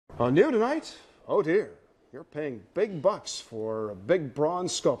New tonight? Oh dear, you're paying big bucks for a big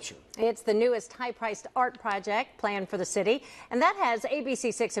bronze sculpture. It's the newest high-priced art project planned for the city, and that has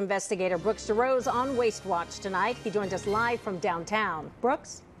ABC6 investigator Brooks Jarosz on Waste Watch tonight. He joined us live from downtown.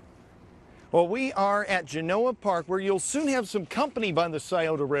 Brooks? Well, we are at Genoa Park, where you'll soon have some company by the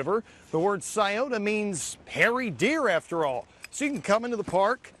Scioto River. The word Scioto means hairy deer, after all. So you can come into the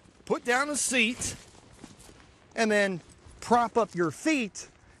park, put down a seat, and then prop up your feet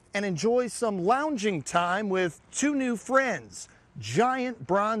and enjoy some lounging time with two new friends, giant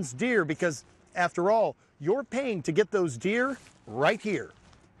bronze deer, because after all, you're paying to get those deer right here.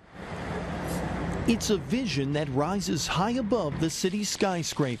 It's a vision that rises high above the city's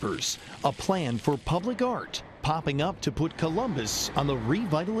skyscrapers, a plan for public art, popping up to put Columbus on the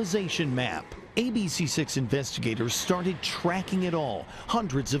revitalization map. ABC6 investigators started tracking it all,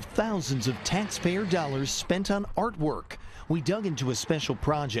 hundreds of thousands of taxpayer dollars spent on artwork. We dug into a special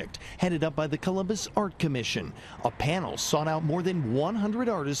project headed up by the Columbus Art Commission. A panel sought out more than 100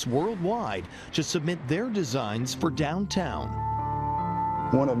 artists worldwide to submit their designs for downtown.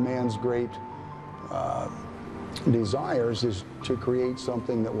 One of man's great desires is to create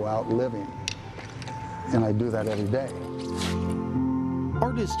something that will outlive him, and I do that every day.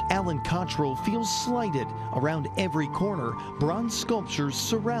 Artist Alan Cottrill feels slighted. Around every corner, bronze sculptures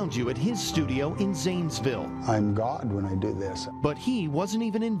surround you at his studio in Zanesville. I'm God when I do this. But he wasn't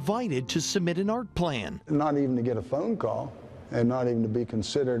even invited to submit an art plan. Not even to get a phone call, and not even to be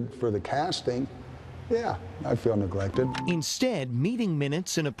considered for the casting. Yeah, I feel neglected. Instead, meeting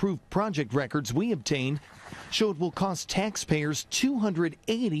minutes and approved project records we obtained show it will cost taxpayers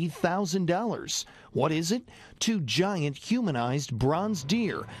 $280,000. What is it? Two giant humanized bronze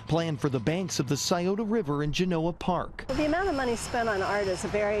deer planned for the banks of the Scioto River in Genoa Park. The amount of money spent on art is a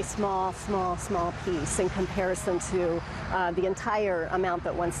very small piece in comparison to the entire amount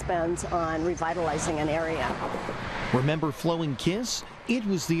that one spends on revitalizing an area. Remember Flowing Kiss? It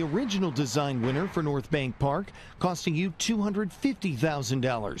was the original design winner for North Bank Park, costing you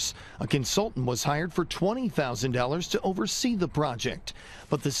 $250,000. A consultant was hired for $20,000 to oversee the project.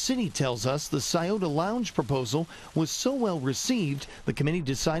 But the city tells us the Scioto Lounge proposal was so well received, the committee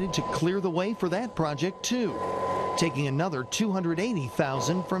decided to clear the way for that project too, taking another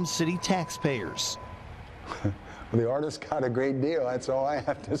 $280,000 from city taxpayers. The artist got a great deal, that's all I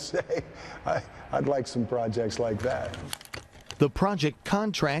have to say. I'd like some projects like that. The project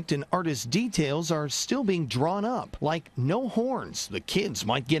contract and artist details are still being drawn up, like no horns, the kids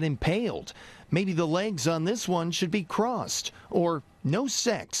might get impaled. Maybe the legs on this one should be crossed. Or no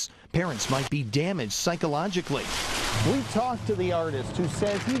sex, parents might be damaged psychologically. We talked to the artist, who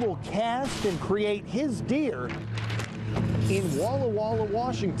says he will cast and create his deer in Walla Walla,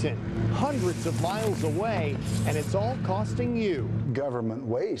 Washington, hundreds of miles away, and it's all costing you. Government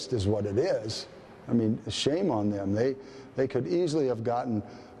waste is what it is. I mean, shame on them. They could easily have gotten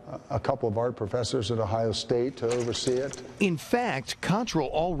a couple of art professors at Ohio State to oversee it. In fact, Cottrill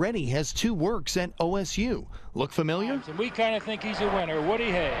already has two works at OSU. Look familiar? And we kind of think he's a winner. What he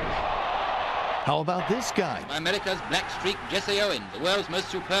has. How about this guy? America's black streak, Jesse Owens, the world's most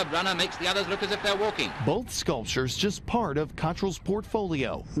superb runner, makes the others look as if they're walking. Both sculptures just part of Cottrill's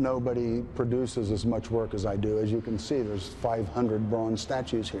portfolio. Nobody produces as much work as I do. As you can see, there's 500 bronze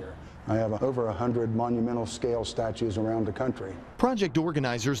statues here. I have over 100 monumental scale statues around the country. Project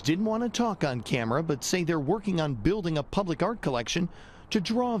organizers didn't want to talk on camera, but say they're working on building a public art collection to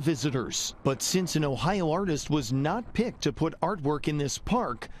draw visitors. But since an Ohio artist was not picked to put artwork in this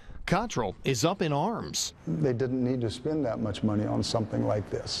park, Cottrill is up in arms. They didn't need to spend that much money on something like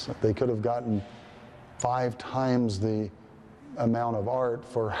this. They could have gotten 5 times the amount of art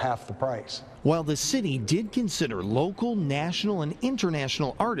for half the price. While the city did consider local, national, and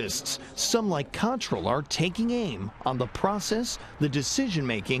international artists, some like Cottrill are taking aim on the process, the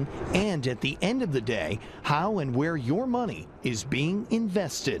decision-making, and at the end of the day, how and where your money is being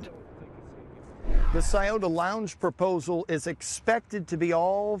invested. The Scioto Lounge proposal is expected to be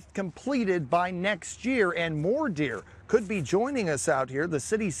all completed by next year, and more deer could be joining us out here. The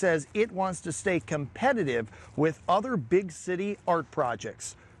city says it wants to stay competitive with other big city art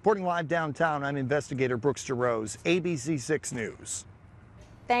projects. Reporting live downtown, I'm investigator Brooks Jarosz, ABC6 News.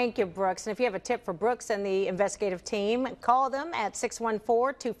 Thank you, Brooks. And if you have a tip for Brooks and the investigative team, call them at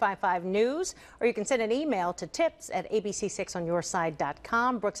 614-255-NEWS, or you can send an email to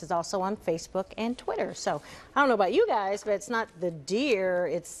tips@abc6onyourside.com. Brooks is also on Facebook and Twitter. So I don't know about you guys, but it's not the deer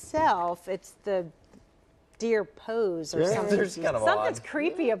itself, it's the deer pose or something. There's kind of Something's odd.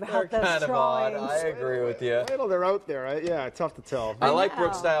 creepy about They're those kind drawings. of odd. I agree with you. Wait till they're out there. Yeah, tough to tell. I like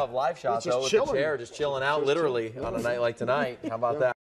Brooks' style of live shot, though, with the chilling. chair, just chilling out literally on a night like tonight. How about that?